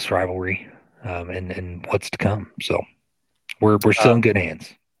about this rivalry and what's to come. So we're still in good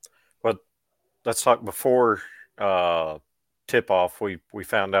hands. Well, let's talk before tip-off. We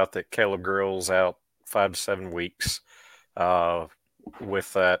found out that Caleb Grill's out 5 to 7 weeks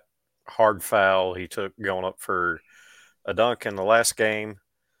with that hard foul he took going up for a dunk in the last game.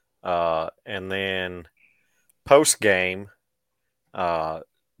 And then post-game,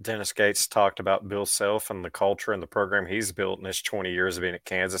 Dennis Gates talked about Bill Self and the culture and the program he's built in his 20 years of being at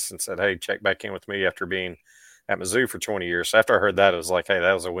Kansas, and said, hey, check back in with me after being at Mizzou for 20 years. So after I heard that, it was like, hey,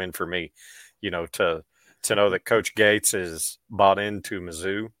 that was a win for me, to know that Coach Gates is bought into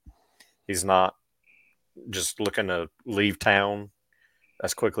Mizzou. He's not just looking to leave town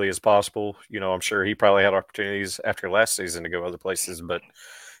as quickly as possible. I'm sure he probably had opportunities after last season to go other places, but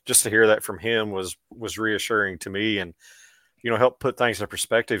just to hear that from him was reassuring to me, and help put things in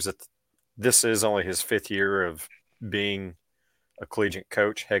perspectives that this is only his 5th year of being a collegiate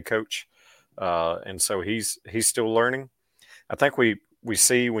coach, head coach, and so he's still learning. I think we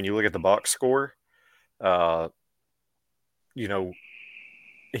see when you look at the box score, you know,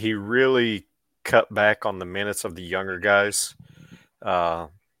 he really cut back on the minutes of the younger guys,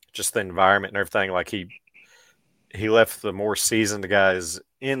 just the environment and everything. Like he left the more seasoned guys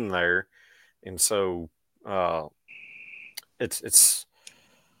in there, and so it's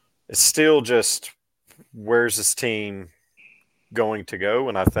still just where's this team going to go,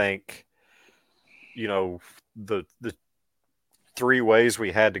 and I think the three ways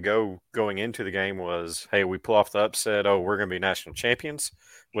we had to go going into the game was, hey, we pull off the upset. Oh, we're going to be national champions.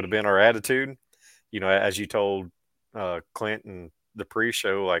 Would have been our attitude. As you told Clint in the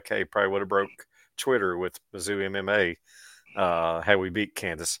pre-show, like, hey, probably would have broke Twitter with Mizzou MMA had we beat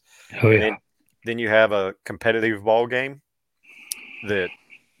Kansas. Oh, yeah. And then you have a competitive ball game that,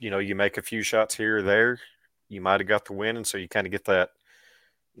 you make a few shots here or there. You might have got the win, and so you kind of get that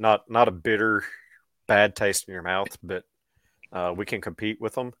not a bitter, bad taste in your mouth, but we can compete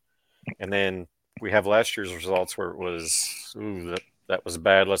with them. And then we have last year's results where it was, that was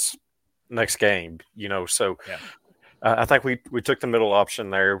bad. Let's next game, So yeah. I think we took the middle option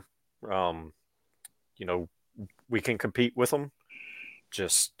there. We can compete with them.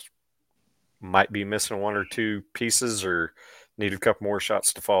 Just might be missing one or two pieces or need a couple more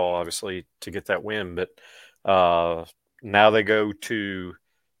shots to fall, obviously, to get that win. But now they go to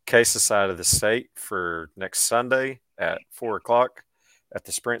Case's side of the state for next Sunday at 4:00 at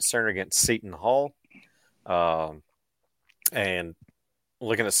the Sprint Center against Seton Hall. And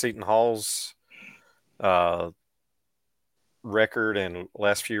looking at Seton Hall's record and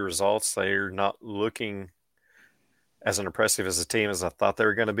last few results, they're not looking as impressive as a team as I thought they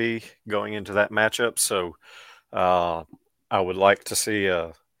were going to be going into that matchup. So I would like to see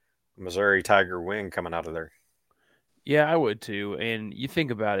a Missouri Tiger win coming out of there. Yeah, I would too. And you think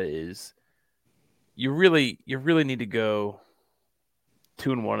about it is you really need to go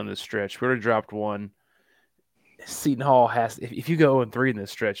 2-1 in this stretch. We already dropped one. Seton Hall has, if you go 0-3 in this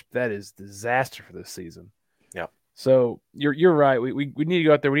stretch, that is disaster for this season. Yeah. So you're right. We need to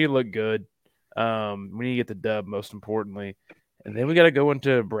go out there. We need to look good. We need to get the dub, most importantly, and then we got to go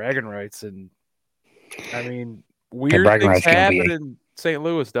into bragging rights. And I mean, weird things happen in St.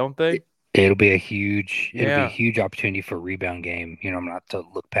 Louis, don't they? It'll be a huge opportunity for a rebound game. I'm not to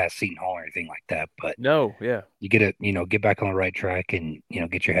look past Seton Hall or anything like that, but no, yeah, you get to get back on the right track and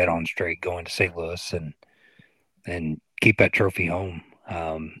get your head on straight going to St. Louis and keep that trophy home.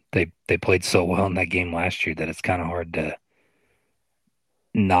 They played so well in that game last year that it's kind of hard to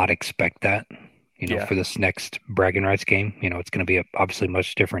not expect that. For this next bragging rights game, it's going to be obviously a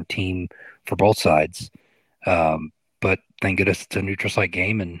much different team for both sides. But thank goodness it's a neutral site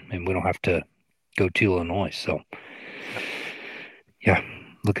game and we don't have to go to Illinois. So, yeah,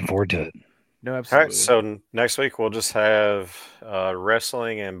 looking forward to it. No, absolutely. All right, so next week we'll just have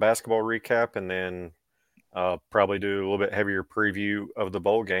wrestling and basketball recap, and then probably do a little bit heavier preview of the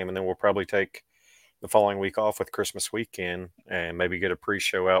bowl game, and then we'll probably take the following week off with Christmas weekend and maybe get a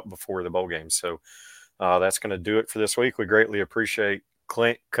pre-show out before the bowl game. So that's going to do it for this week. We greatly appreciate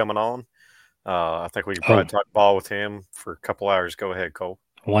Clint coming on. I think we can probably talk ball with him for a couple hours. Go ahead, Cole.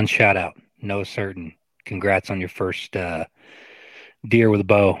 One shout out. No certain. Congrats on your first deer with a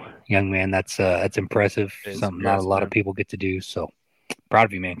bow, young man. That's impressive. Something not a lot of people get to do. So proud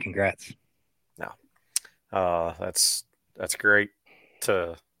of you, man. Congrats. No, that's great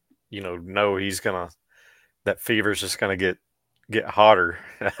to know he's gonna, that fever's just gonna get hotter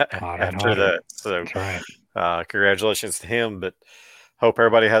after that. So right. Congratulations to him. But hope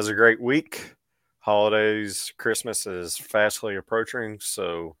everybody has a great week. Holidays, Christmas is fastly approaching,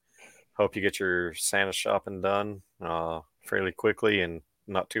 so hope you get your Santa shopping done fairly quickly and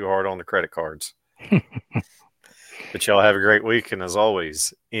not too hard on the credit cards. But y'all have a great week, and as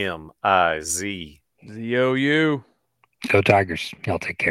always, MIZZOU. Go Tigers. Y'all take care.